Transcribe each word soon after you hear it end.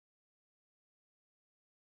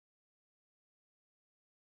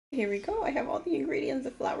Here we go. I have all the ingredients: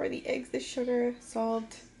 the flour, the eggs, the sugar,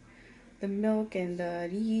 salt, the milk, and the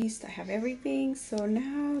yeast. I have everything. So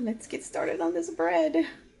now let's get started on this bread.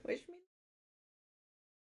 Wish me.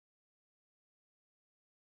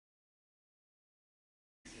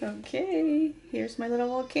 Okay, here's my little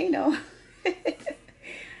volcano.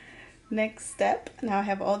 Next step. Now I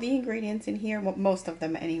have all the ingredients in here, well, most of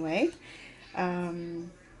them anyway.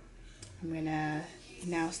 I'm gonna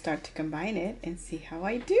now start to combine it and see how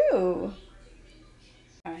I do.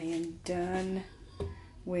 I am done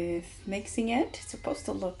with mixing it. It's supposed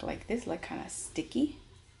to look like this, like kind of sticky.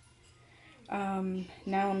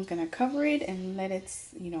 Now I'm gonna cover it and let it,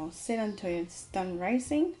 sit until it's done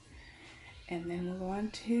rising, and then we'll go on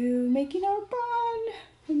to making our bun.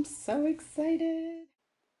 I'm so excited.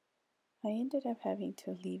 I ended up having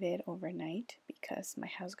to leave it overnight because my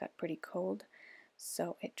house got pretty cold,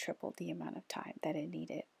 so it tripled the amount of time that it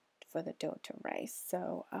needed for the dough to rise.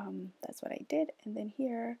 So that's what I did, and then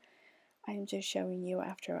here I'm just showing you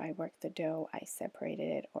after I worked the dough, I separated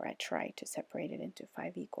it, or I tried to separate it into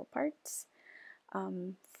 5 equal parts.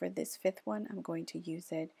 For this 5th one, I'm going to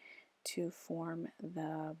use it to form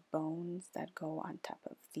the bones that go on top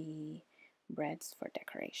of the breads for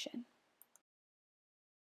decoration.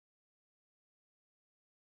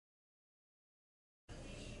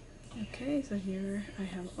 Okay, so here I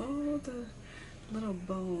have all the little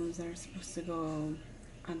bones that are supposed to go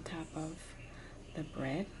on top of the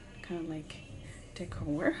bread, kind of like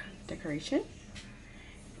decoration.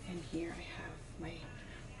 And here I have my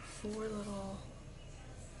 4 little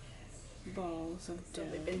balls of dough. So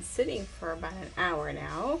they've been sitting for about an hour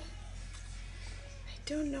now. I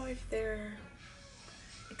don't know if they're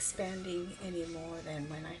expanding any more than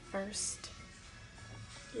when I first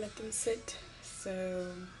let them sit, so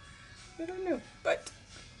I don't know, but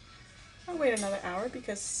I'll wait another hour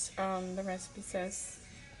because the recipe says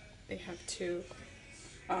they have to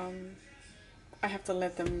I have to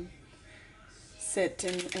let them sit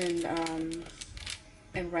and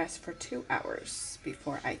rest for 2 hours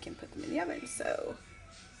before I can put them in the oven. So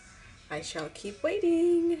I shall keep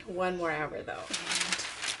waiting. 1 more hour though.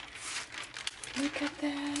 And look at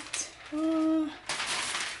that. Oh.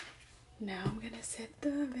 Now I'm gonna set the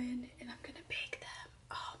oven and I'm gonna bake them.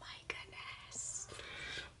 Oh my goodness.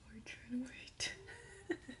 We're trying to wait.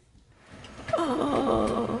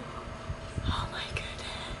 Oh. Oh my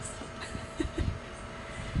goodness.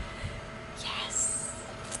 Yes.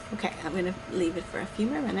 Okay, I'm gonna leave it for a few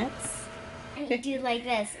more minutes. Do like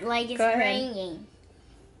this, like it's raining.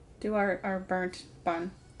 Do our burnt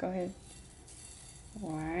bun. Go ahead.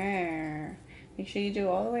 Wow. Make sure you do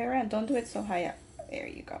all the way around. Don't do it so high up. There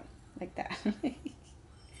you go. Like that.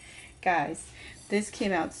 Guys, this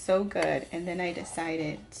came out so good, and then I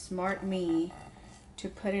decided, smart me, to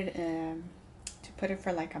put it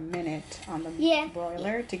for like a minute on the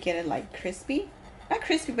broiler to get it like crispy. Not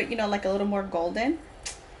crispy, but like a little more golden.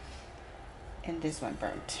 And this one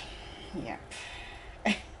burnt. Yep.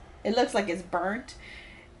 It looks like it's burnt,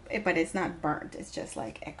 but it's not burnt. It's just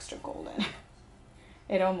like extra golden.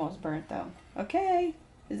 It almost burnt though. Okay.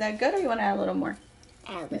 Is that good, or you want to add a little more?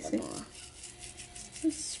 Add a little more.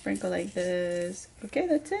 Just sprinkle like this. Okay,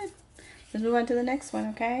 that's it. Let's move on to the next one,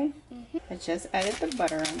 okay? I just added the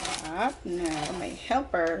butter on top. Now my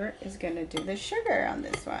helper is going to do the sugar on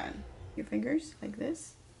this one. Your fingers, like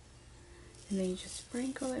this. And then you just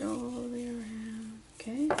sprinkle it all the way around.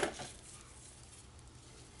 Okay?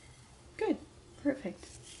 Good. Perfect.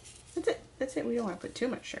 That's it. That's it. We don't want to put too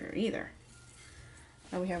much sugar either.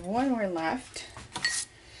 Now we have 1 more left.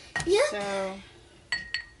 Yeah. So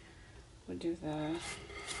we'll do the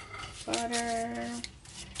butter.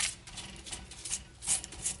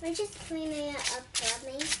 We're just cleaning it up,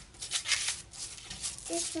 Mommy.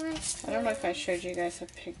 This one. I don't know if I showed you guys a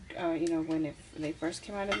pic, when they first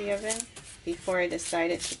came out of the oven, before I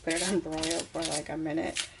decided to put it on broil for like a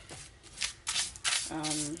minute.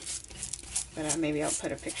 But maybe I'll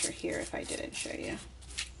put a picture here if I didn't show you,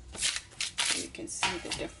 so you can see the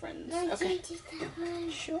difference. No, okay. do that one.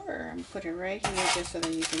 Sure, I'm putting it right here just so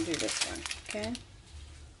that you can do this one. Okay.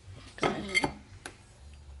 Go ahead.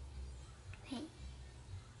 Okay.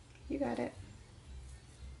 You got it.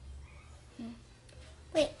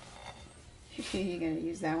 Wait. You gotta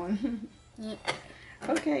use that one. Yep.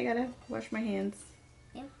 Okay, I gotta wash my hands.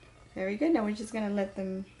 Yep. Very good. Now we're just gonna let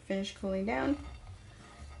them finish cooling down,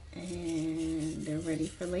 and they're ready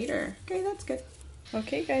for later. Okay, that's good.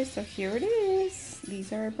 Okay guys, so here it is.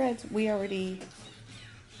 These are our breads. We already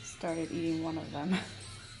started eating one of them.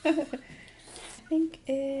 I think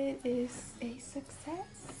it is a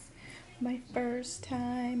success. My first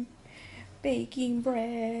time baking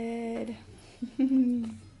bread.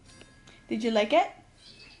 Did you like it?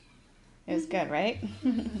 It was good, right?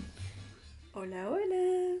 Hola,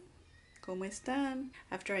 hola. ¿Cómo están?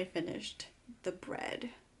 After I finished the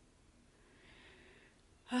bread,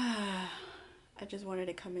 I just wanted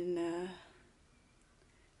to come and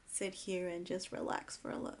sit here and just relax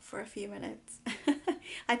for a few minutes.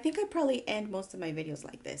 I think I probably end most of my videos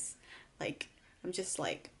like this. Like I'm just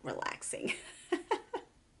like relaxing.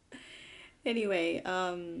 Anyway,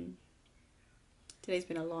 today's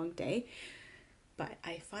been a long day, but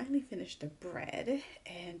I finally finished the bread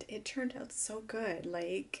and it turned out so good.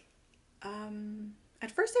 Like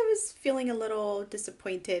at first I was feeling a little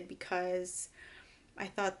disappointed because I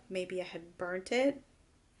thought maybe I had burnt it,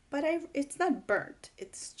 but it's not burnt.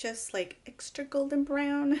 It's just like extra golden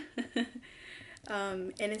brown.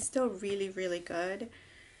 And it's still really, really good.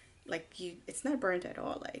 Like it's not burnt at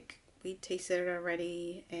all. Like we tasted it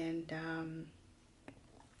already, and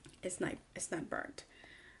it's not burnt.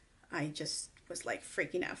 I just was like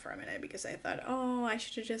freaking out for a minute because I thought, oh, I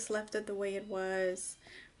should have just left it the way it was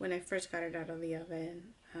when I first got it out of the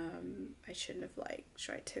oven. I shouldn't have like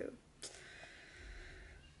tried to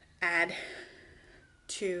add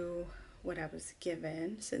to what I was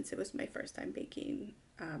given since it was my first time baking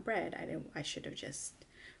bread. I should have just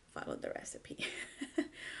followed the recipe.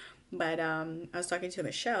 But I was talking to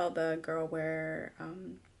Michelle, the girl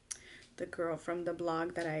from the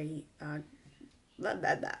blog that I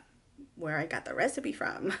where I got the recipe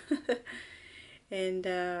from.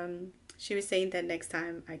 And she was saying that next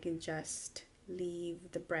time I can just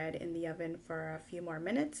leave the bread in the oven for a few more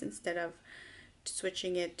minutes instead of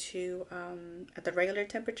switching it to at the regular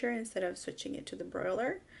temperature instead of switching it to the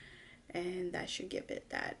broiler, and that should give it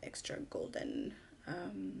that extra golden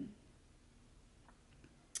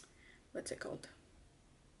what's it called,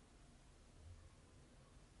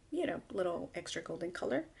 little extra golden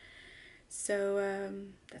color. So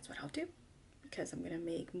that's what I'll do because I'm gonna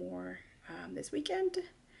make more this weekend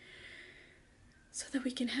so that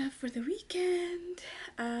we can have for the weekend.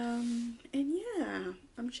 And yeah,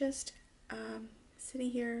 I'm just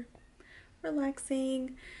sitting here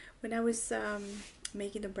relaxing. When I was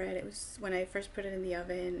making the bread, it was when I first put it in the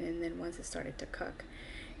oven, and then once it started to cook,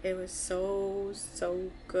 it was so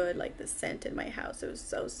good. Like the scent in my house, it was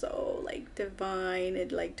so like divine.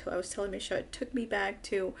 It like I was telling Michelle, it took me back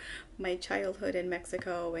to my childhood in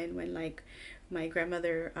Mexico, and when like my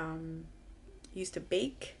grandmother used to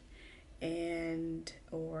bake, and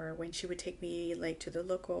or when she would take me like to the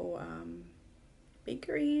local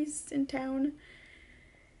bakeries in town.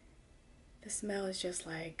 The smell is just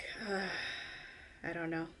like I don't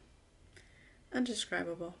know,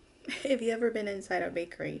 undescribable. If you ever been inside a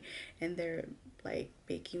bakery and they're like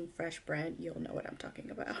baking fresh bread, you'll know what I'm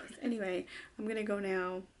talking about. Anyway, I'm gonna go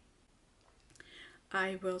now.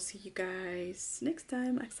 I will see you guys next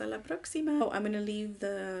time. Hasta la próxima. Oh, I'm gonna leave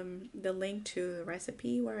the link to the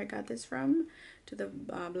recipe where I got this from, to the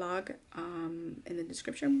blog in the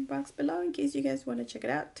description box below in case you guys want to check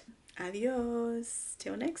it out. Adios.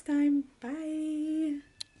 Till next time. Bye.